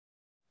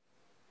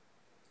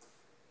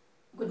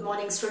Good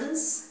morning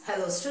students.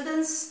 Hello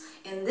students.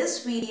 In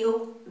this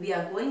video we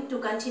are going to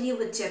continue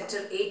with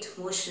chapter 8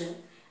 motion,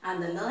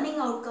 and the learning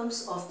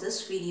outcomes of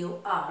this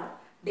video are: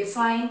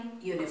 define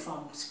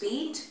uniform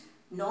speed,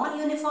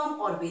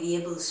 non-uniform or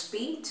variable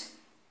speed,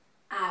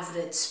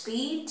 average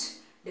speed,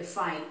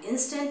 define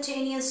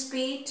instantaneous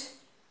speed,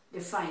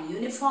 define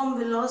uniform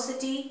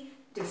velocity,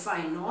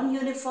 define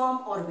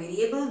non-uniform or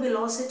variable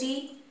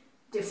velocity,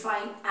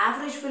 define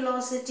average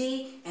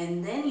velocity,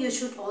 and then you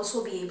should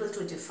also be able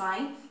to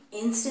define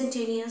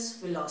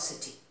instantaneous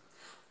velocity.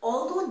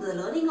 Although the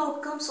learning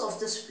outcomes of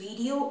this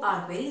video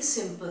are very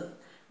simple,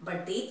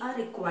 but they are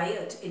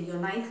required in your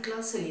 9th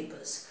class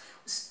syllabus.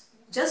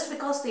 Just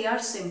because they are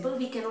simple,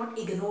 we cannot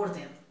ignore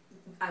them.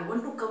 I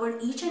want to cover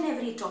each and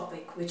every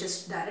topic which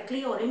is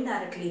directly or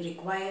indirectly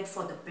required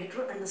for the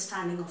better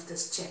understanding of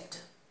this chapter.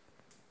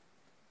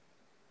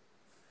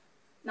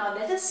 Now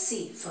let us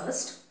see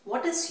first,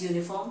 what is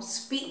uniform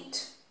speed?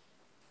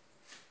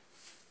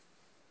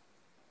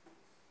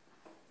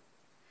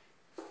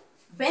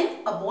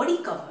 When a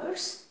body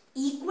covers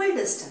equal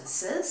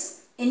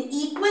distances in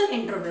equal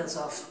intervals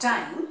of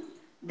time,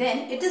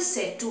 then it is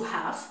said to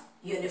have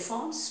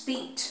uniform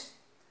speed.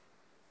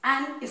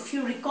 And if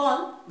you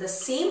recall, the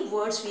same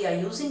words we are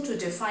using to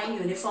define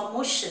uniform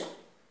motion.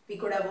 We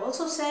could have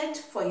also said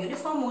for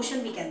uniform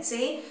motion we can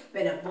say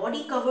when a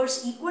body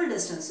covers equal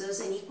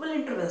distances in equal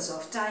intervals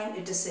of time,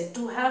 it is said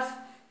to have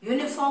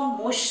uniform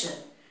motion,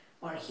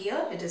 or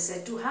here it is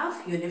said to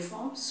have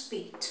uniform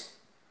speed.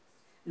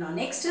 Now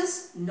next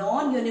is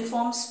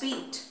non-uniform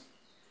speed.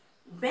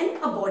 When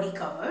a body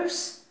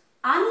covers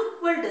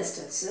unequal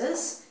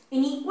distances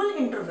in equal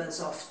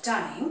intervals of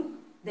time,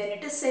 then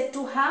it is said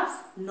to have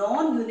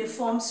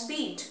non-uniform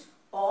speed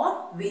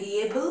or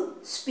variable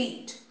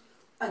speed.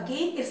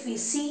 Again, if we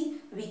see,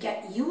 we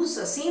can use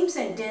the same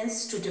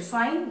sentence to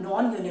define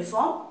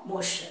non-uniform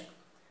motion.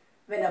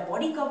 When a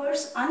body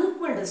covers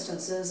unequal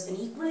distances in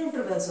equal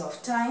intervals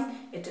of time,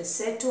 it is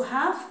said to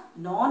have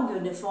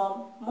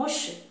non-uniform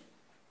motion.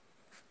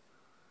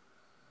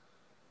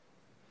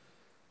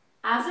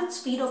 Average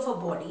speed of a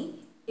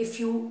body, if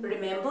you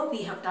remember,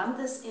 we have done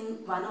this in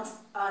one of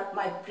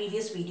my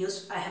previous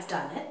videos. I have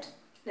done it.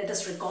 Let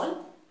us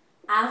recall.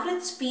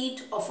 Average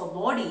speed of a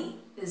body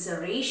is a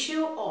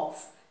ratio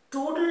of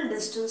total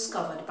distance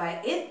covered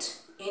by it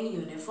in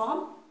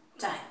uniform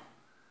time.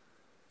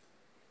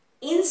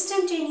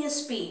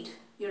 Instantaneous speed,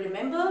 you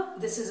remember,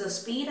 this is a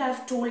speed I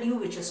have told you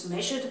which is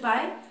measured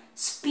by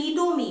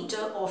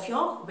speedometer of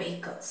your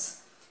vehicles.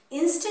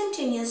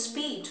 Instantaneous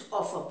speed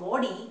of a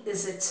body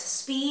is its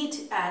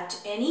speed at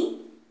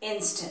any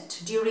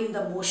instant during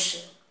the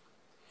motion.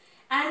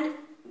 And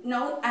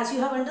now, as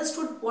you have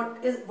understood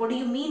what do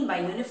you mean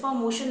by uniform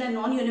motion and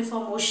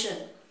non-uniform motion,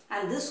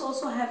 and this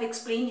also I have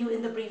explained you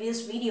in the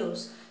previous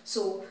videos.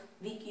 So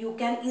you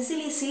can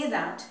easily say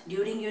that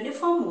during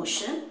uniform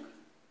motion,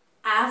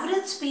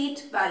 average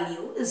speed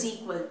value is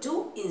equal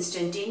to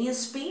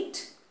instantaneous speed.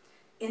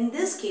 In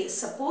this case,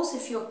 suppose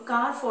if your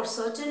car for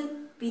certain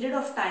period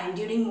of time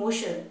during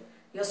motion,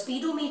 your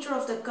speedometer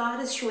of the car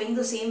is showing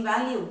the same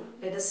value,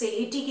 let us say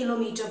 80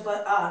 km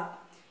per hour.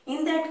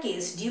 In that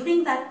case,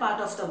 during that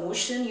part of the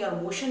motion, your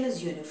motion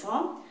is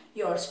uniform,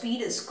 your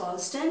speed is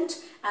constant,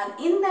 and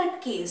in that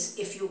case,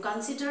 if you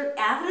consider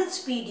average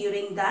speed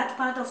during that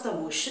part of the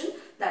motion,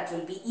 that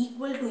will be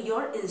equal to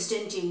your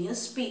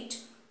instantaneous speed,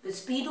 with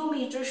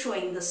speedometer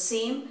showing the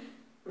same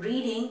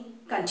reading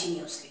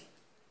continuously.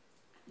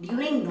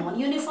 During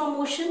non-uniform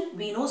motion,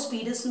 we know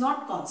speed is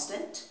not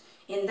constant.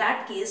 In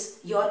that case,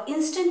 your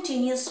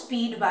instantaneous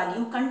speed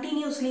value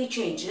continuously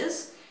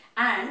changes,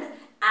 and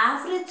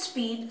average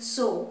speed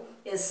so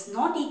is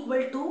not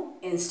equal to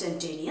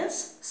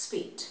instantaneous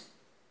speed.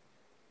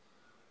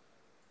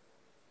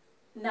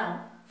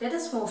 Now, let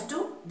us move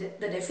to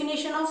the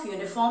definition of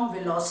uniform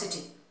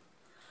velocity.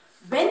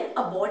 When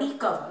a body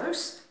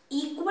covers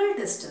equal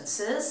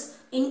distances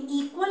in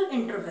equal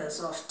intervals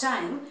of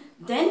time,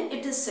 then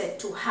it is said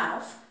to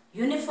have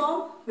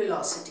uniform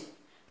velocity.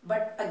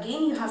 But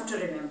again, you have to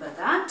remember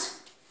that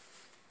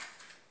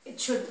it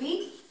should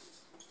be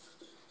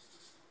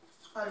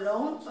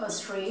along a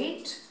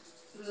straight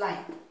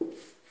line.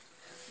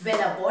 When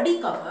a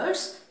body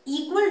covers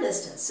equal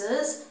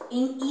distances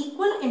in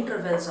equal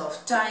intervals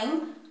of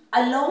time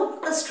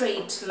along a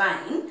straight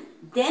line,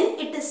 then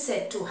it is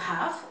said to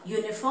have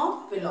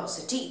uniform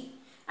velocity.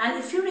 And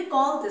if you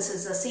recall, this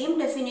is the same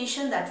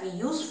definition that we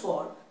use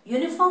for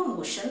uniform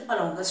motion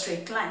along a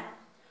straight line.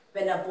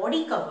 When a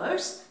body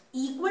covers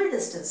equal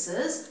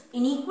distances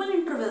in equal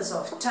intervals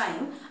of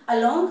time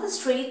along a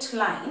straight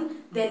line,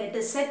 then it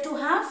is said to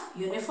have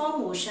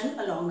uniform motion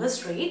along a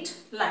straight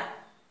line.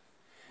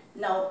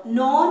 Now,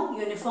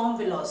 non-uniform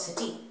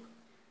velocity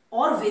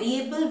or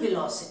variable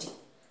velocity.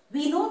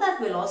 We know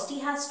that velocity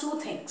has two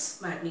things,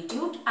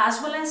 magnitude as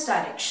well as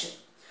direction.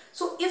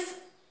 So, if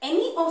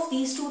any of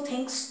these two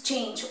things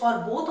change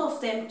or both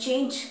of them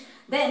change,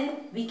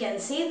 then we can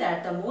say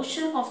that the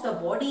motion of the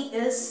body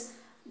is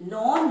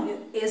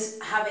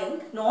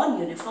having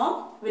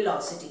non-uniform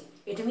velocity.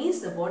 It means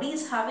the body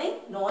is having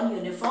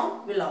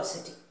non-uniform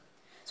velocity.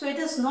 So it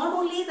is not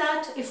only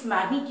that if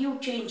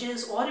magnitude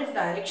changes or if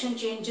direction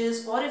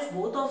changes or if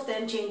both of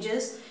them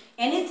changes,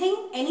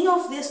 any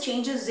of this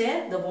changes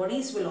there, the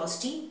body's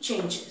velocity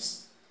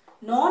changes.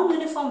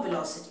 Non-uniform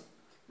velocity.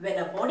 When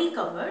a body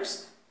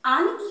covers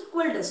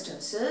unequal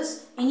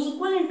distances in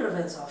equal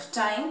intervals of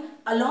time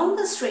along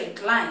a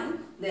straight line,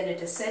 then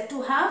it is said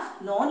to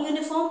have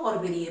non-uniform or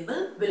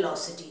variable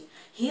velocity.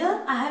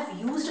 Here I have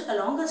used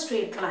along a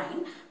straight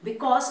line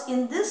because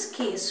in this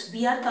case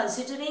we are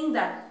considering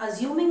that,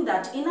 assuming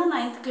that in a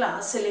 9th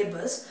class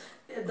syllabus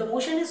the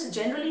motion is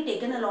generally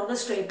taken along a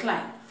straight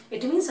line.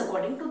 It means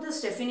according to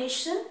this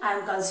definition I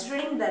am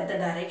considering that the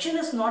direction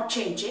is not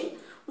changing,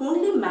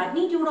 only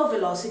magnitude of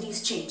velocity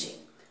is changing.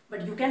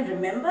 But you can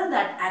remember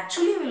that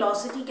actually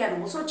velocity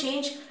can also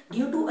change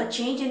due to a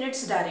change in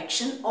its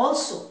direction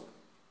also.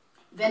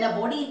 When a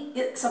body,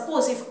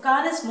 suppose if a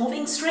car is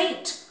moving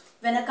straight,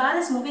 when a car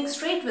is moving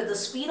straight with the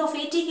speed of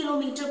 80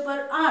 km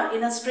per hour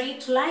in a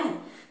straight line,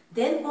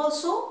 then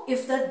also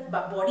if the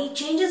body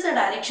changes the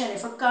direction,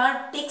 if a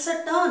car takes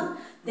a turn,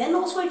 then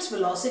also its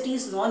velocity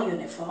is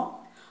non-uniform.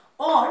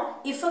 Or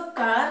if a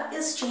car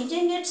is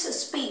changing its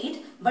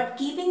speed but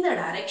keeping the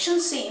direction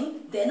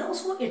same, then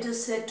also it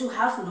is said to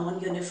have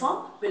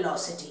non-uniform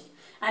velocity.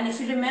 And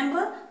if you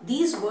remember,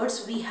 these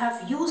words we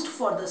have used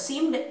for the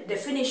same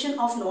definition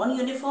of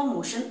non-uniform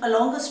motion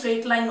along a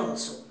straight line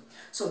also.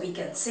 So we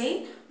can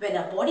say when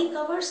a body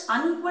covers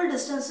unequal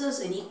distances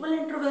in equal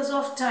intervals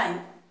of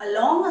time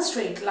along a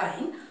straight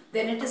line,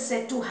 then it is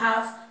said to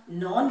have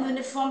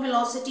non-uniform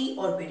velocity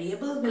or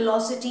variable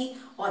velocity,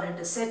 or it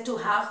is said to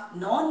have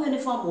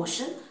non-uniform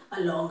motion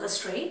along a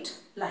straight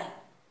line.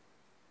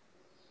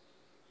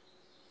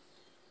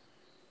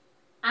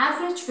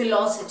 Average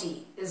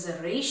velocity is a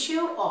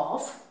ratio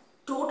of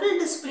total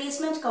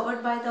displacement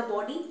covered by the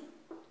body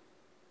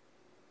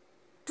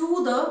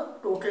to the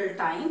total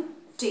time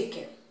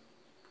taken.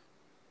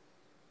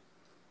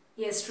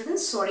 Yes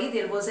students, sorry,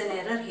 there was an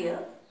error here.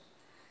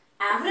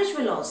 Average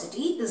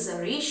velocity is a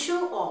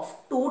ratio of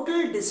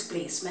total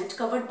displacement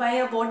covered by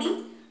a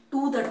body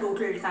to the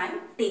total time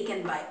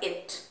taken by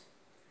it.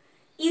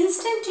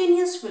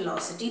 Instantaneous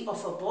velocity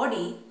of a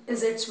body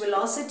is its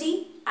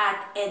velocity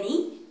at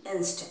any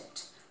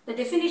instant. The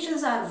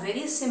definitions are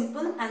very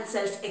simple and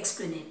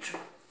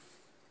self-explanatory.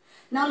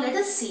 Now let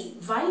us see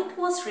why it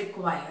was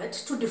required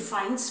to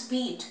define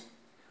speed.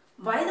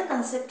 Why the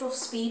concept of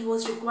speed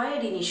was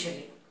required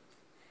initially.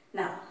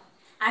 Now,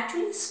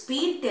 actually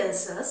speed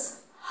tells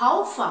us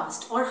how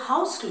fast or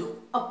how slow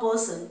a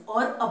person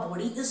or a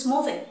body is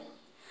moving.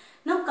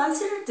 Now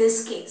consider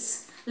this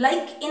case.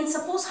 Like in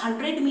suppose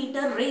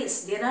 100-meter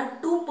race, there are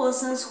two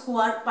persons who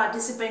are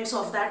participants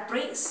of that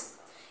race.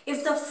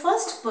 If the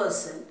first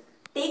person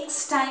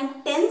takes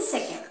time 10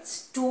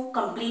 seconds to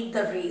complete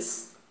the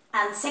race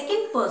and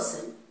second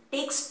person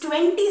takes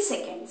 20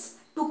 seconds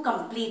to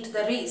complete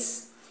the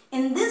race,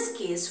 in this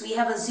case we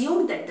have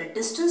assumed that the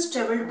distance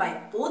travelled by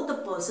both the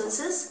persons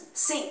is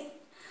same.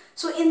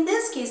 So in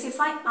this case, if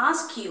I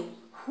ask you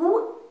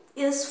who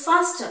is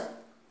faster,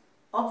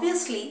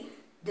 obviously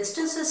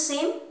distance is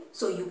same,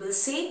 so you will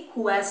say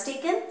who has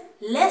taken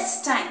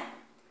less time.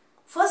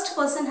 First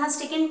person has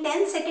taken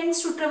 10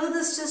 seconds to travel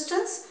this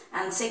distance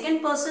and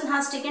second person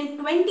has taken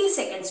 20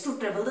 seconds to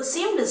travel the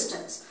same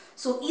distance.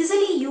 So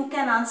easily you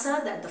can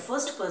answer that the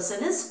first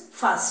person is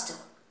faster.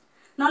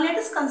 Now let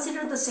us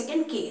consider the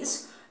second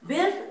case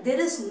where there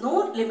is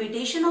no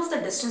limitation of the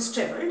distance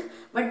travelled,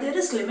 but there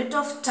is limit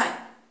of time.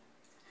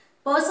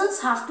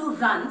 Persons have to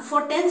run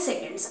for 10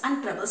 seconds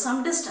and travel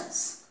some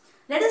distance.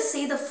 Let us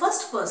say the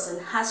first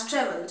person has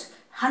travelled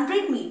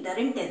 100 meter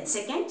in 10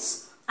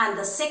 seconds and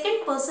the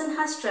second person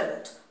has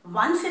travelled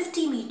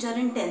 150 meter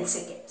in 10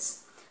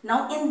 seconds.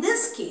 Now in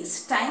this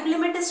case, time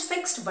limit is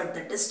fixed but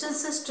the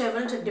distances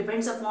travelled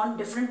depends upon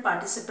different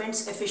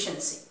participants'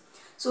 efficiency.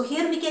 So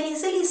here we can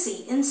easily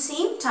see in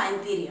same time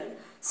period,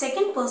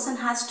 second person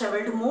has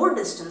travelled more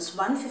distance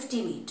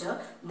 150 meter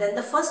than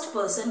the first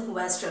person who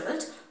has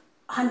travelled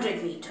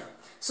 100 meter.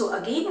 So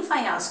again if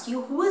I ask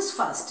you who is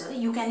faster,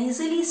 you can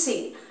easily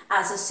say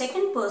as a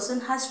second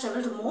person has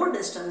travelled more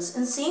distance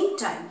in same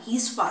time, he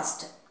is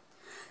faster.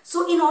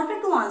 So in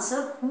order to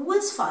answer who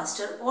is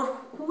faster or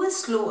who is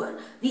slower,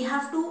 we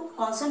have to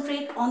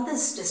concentrate on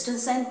this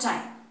distance and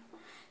time.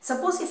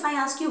 Suppose if I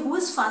ask you who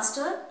is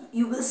faster,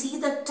 you will see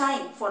the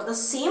time. For the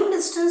same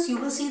distance, you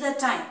will see the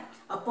time.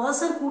 A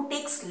person who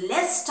takes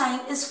less time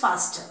is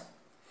faster.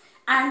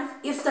 And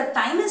if the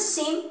time is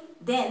same,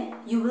 then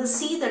you will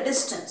see the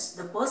distance.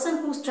 The person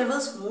who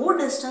travels more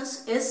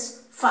distance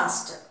is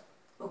faster.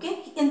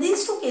 Okay? In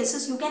these two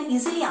cases, you can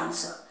easily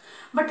answer.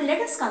 But let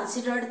us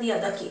consider the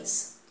other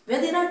case,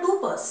 where there are two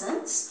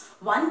persons.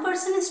 One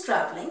person is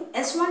traveling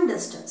S1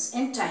 distance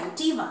in time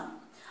T1.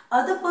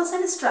 Other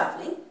person is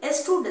traveling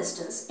S2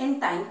 distance in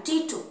time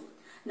T2.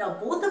 Now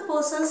both the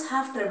persons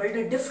have travelled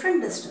at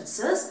different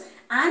distances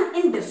and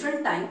in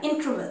different time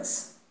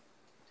intervals.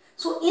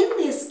 So in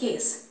this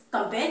case,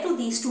 compared to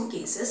these two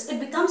cases,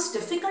 it becomes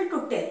difficult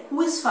to tell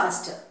who is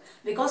faster.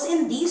 Because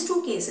in these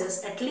two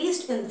cases, at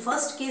least in the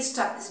first case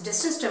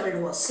distance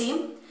travelled was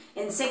same.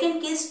 In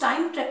second case,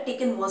 time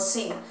taken was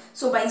same.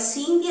 So by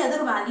seeing the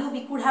other value,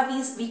 we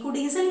could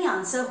easily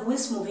answer who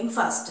is moving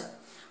faster.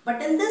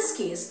 But in this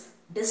case,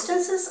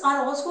 distances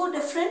are also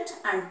different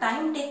and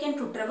time taken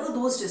to travel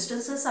those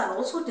distances are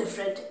also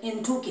different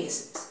in two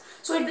cases.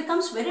 So it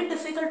becomes very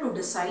difficult to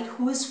decide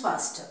who is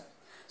faster.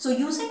 So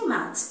using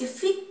maths,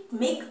 if we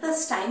make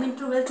this time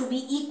interval to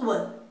be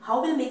equal,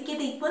 how we'll make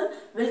it equal?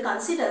 We'll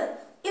consider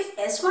if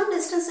S1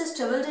 distance is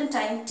travelled in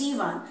time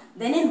T1,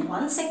 then in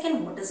 1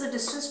 second what is the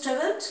distance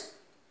travelled?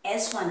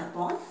 S1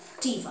 upon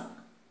T1.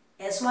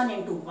 S1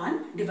 into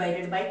 1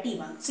 divided by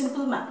T1.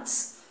 Simple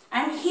maths.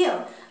 And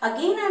here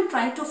again I am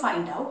trying to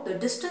find out the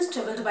distance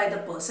travelled by the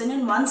person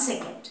in 1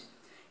 second.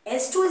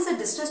 S2 is the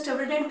distance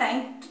travelled in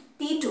time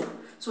T2.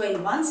 So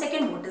in 1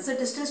 second what is the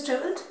distance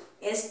travelled?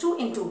 S2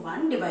 into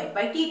 1 divided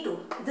by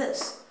T2.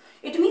 This.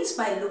 It means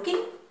by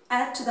looking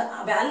at the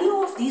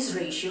value of these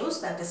ratios,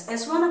 that is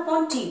S1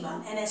 upon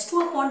T1 and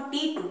S2 upon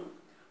T2.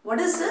 What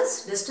is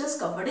this? Distance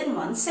covered in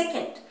 1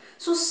 second.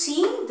 So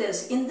seeing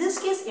this, in this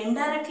case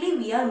indirectly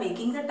we are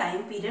making the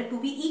time period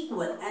to be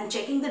equal and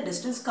checking the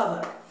distance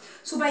covered.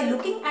 So by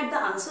looking at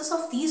the answers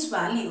of these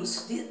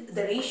values,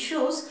 the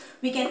ratios,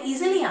 we can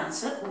easily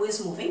answer who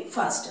is moving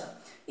faster.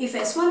 If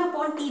S1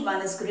 upon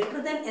T1 is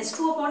greater than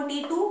S2 upon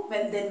T2,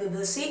 then we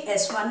will say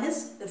S1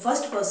 is, the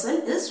first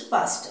person is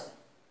faster.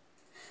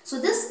 So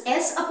this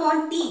S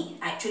upon T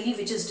actually,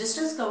 which is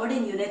distance covered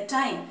in unit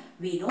time,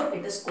 we know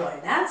it is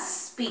called as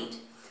speed.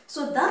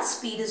 So thus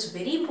speed is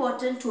very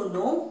important to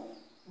know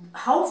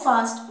how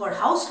fast or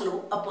how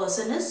slow a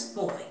person is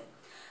moving.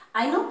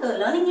 I know the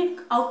learning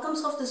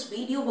outcomes of this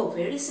video were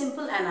very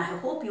simple and I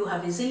hope you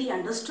have easily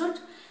understood.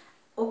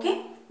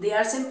 Okay, they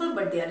are simple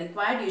but they are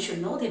required. You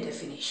should know the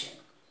definition.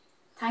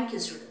 Thank you,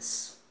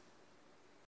 students.